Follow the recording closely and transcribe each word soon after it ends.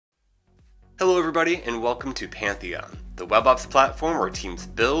Hello everybody and welcome to Pantheon, the WebOps platform where teams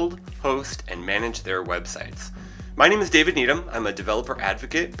build, host, and manage their websites. My name is David Needham. I'm a developer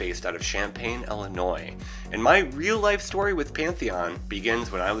advocate based out of Champaign, Illinois. And my real-life story with Pantheon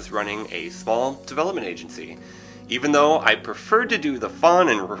begins when I was running a small development agency. Even though I preferred to do the fun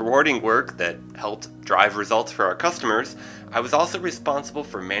and rewarding work that helped drive results for our customers, I was also responsible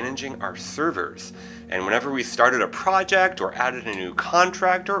for managing our servers. And whenever we started a project or added a new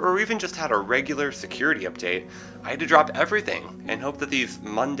contractor or even just had a regular security update, I had to drop everything and hope that these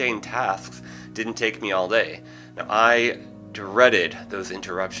mundane tasks didn't take me all day. Now, I dreaded those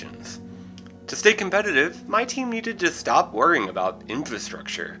interruptions. To stay competitive, my team needed to stop worrying about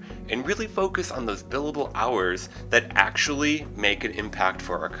infrastructure and really focus on those billable hours that actually make an impact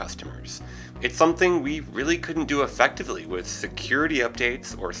for our customers. It's something we really couldn't do effectively with security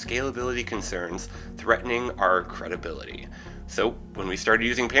updates or scalability concerns threatening our credibility. So when we started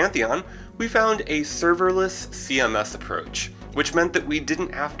using Pantheon, we found a serverless CMS approach, which meant that we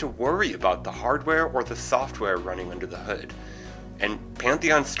didn't have to worry about the hardware or the software running under the hood. And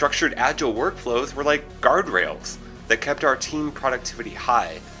Pantheon's structured Agile workflows were like guardrails that kept our team productivity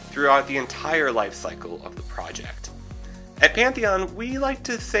high throughout the entire life cycle of the project. At Pantheon, we like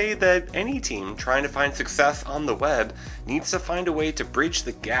to say that any team trying to find success on the web needs to find a way to bridge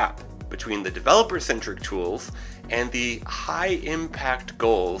the gap between the developer-centric tools and the high-impact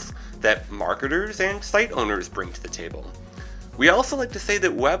goals that marketers and site owners bring to the table. We also like to say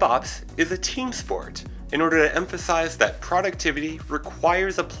that WebOps is a team sport in order to emphasize that productivity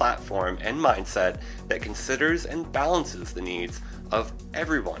requires a platform and mindset that considers and balances the needs of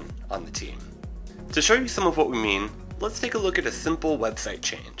everyone on the team. To show you some of what we mean, let's take a look at a simple website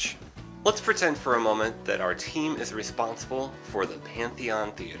change. Let's pretend for a moment that our team is responsible for the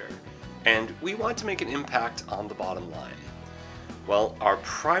Pantheon Theater, and we want to make an impact on the bottom line. Well, our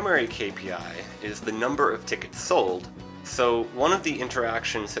primary KPI is the number of tickets sold, so one of the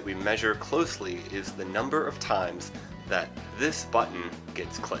interactions that we measure closely is the number of times that this button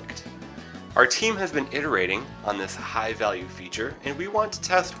gets clicked. Our team has been iterating on this high-value feature, and we want to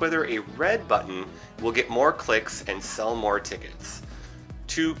test whether a red button will get more clicks and sell more tickets.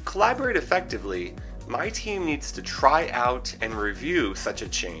 To collaborate effectively, my team needs to try out and review such a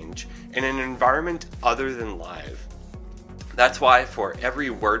change in an environment other than live. That's why for every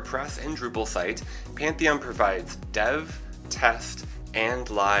WordPress and Drupal site, Pantheon provides dev, test, and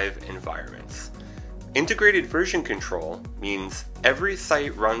live environments. Integrated version control means every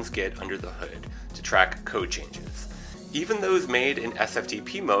site runs Git under the hood to track code changes, even those made in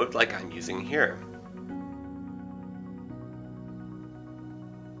SFTP mode like I'm using here.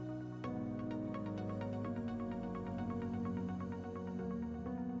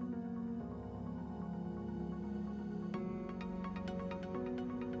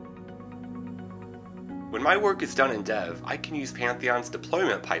 When my work is done in dev, I can use Pantheon's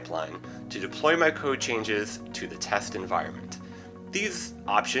deployment pipeline to deploy my code changes to the test environment. These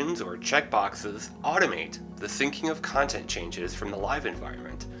options or checkboxes automate the syncing of content changes from the live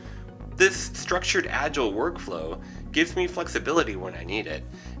environment. This structured Agile workflow gives me flexibility when I need it,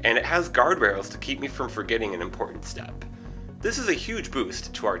 and it has guardrails to keep me from forgetting an important step. This is a huge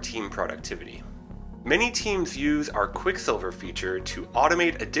boost to our team productivity. Many teams use our Quicksilver feature to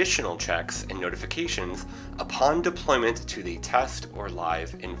automate additional checks and notifications upon deployment to the test or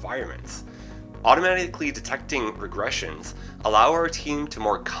live environments. Automatically detecting regressions allow our team to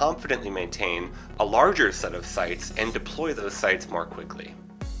more confidently maintain a larger set of sites and deploy those sites more quickly.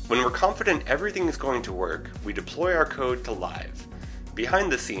 When we're confident everything is going to work, we deploy our code to live.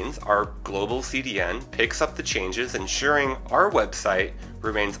 Behind the scenes, our global CDN picks up the changes, ensuring our website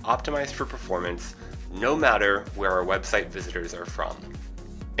remains optimized for performance no matter where our website visitors are from.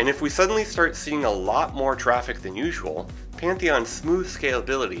 And if we suddenly start seeing a lot more traffic than usual, Pantheon's smooth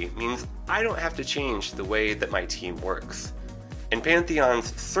scalability means I don't have to change the way that my team works. And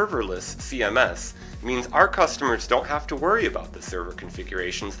Pantheon's serverless CMS means our customers don't have to worry about the server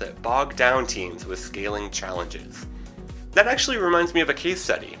configurations that bog down teams with scaling challenges. That actually reminds me of a case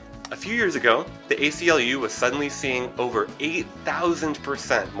study. A few years ago, the ACLU was suddenly seeing over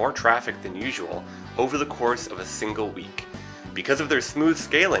 8,000% more traffic than usual over the course of a single week. Because of their smooth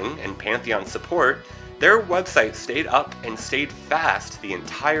scaling and Pantheon support, their website stayed up and stayed fast the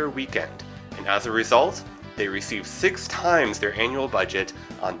entire weekend, and as a result, they received 6 times their annual budget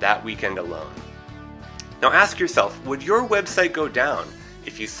on that weekend alone. Now ask yourself, would your website go down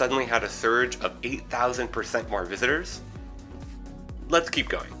if you suddenly had a surge of 8,000% more visitors? Let's keep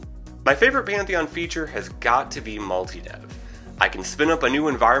going. My favorite Pantheon feature has got to be Multidev. I can spin up a new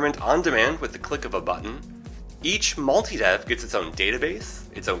environment on demand with the click of a button, Each multidev gets its own database,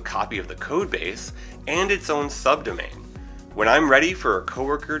 its own copy of the code base, and its own subdomain. When I'm ready for a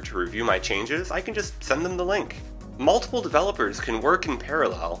coworker to review my changes, I can just send them the link. Multiple developers can work in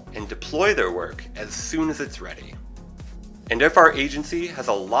parallel and deploy their work as soon as it's ready. And if our agency has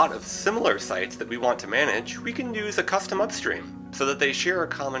a lot of similar sites that we want to manage, we can use a custom upstream so that they share a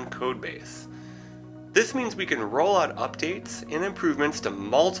common code base. This means we can roll out updates and improvements to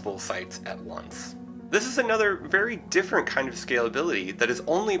multiple sites at once. This is another very different kind of scalability that is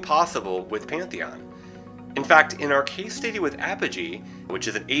only possible with Pantheon. In fact, in our case study with APIGEE, which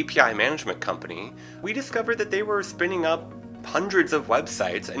is an API management company, we discovered that they were spinning up hundreds of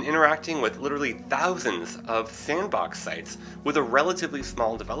websites and interacting with literally thousands of sandbox sites with a relatively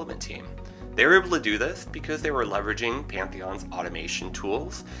small development team. They were able to do this because they were leveraging Pantheon's automation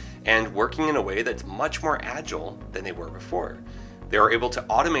tools and working in a way that's much more agile than they were before. They were able to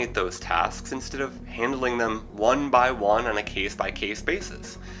automate those tasks instead of handling them one by one on a case-by-case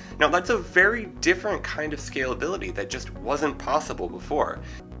basis. Now, that's a very different kind of scalability that just wasn't possible before.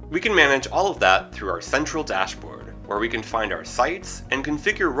 We can manage all of that through our central dashboard, where we can find our sites and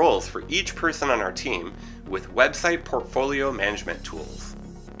configure roles for each person on our team with website portfolio management tools.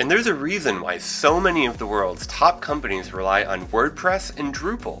 And there's a reason why so many of the world's top companies rely on WordPress and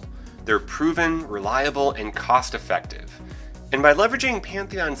Drupal. They're proven, reliable, and cost-effective. And by leveraging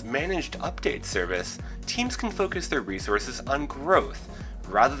Pantheon's managed update service, teams can focus their resources on growth,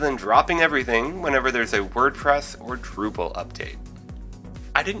 rather than dropping everything whenever there's a WordPress or Drupal update.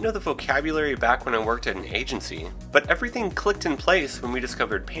 I didn't know the vocabulary back when I worked at an agency, but everything clicked in place when we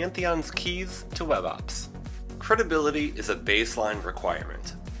discovered Pantheon's keys to WebOps. Credibility is a baseline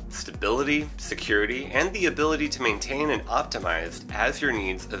requirement. Stability, security, and the ability to maintain and optimize as your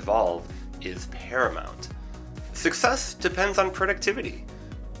needs evolve is paramount. Success depends on productivity.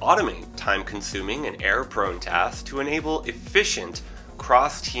 Automate time-consuming and error-prone tasks to enable efficient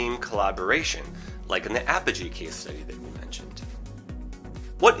cross-team collaboration, like in the APIGEE case study that we mentioned.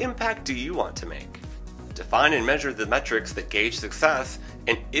 What impact do you want to make? Define and measure the metrics that gauge success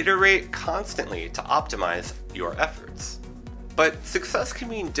and iterate constantly to optimize your efforts. But success can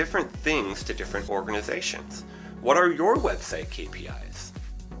mean different things to different organizations. What are your website KPIs?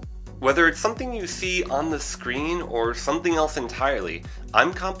 Whether it's something you see on the screen or something else entirely,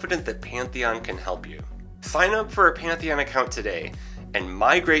 I'm confident that Pantheon can help you. Sign up for a Pantheon account today and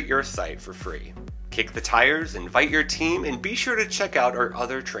migrate your site for free. Kick the tires, invite your team, and be sure to check out our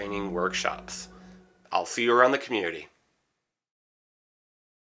other training workshops. I'll see you around the community.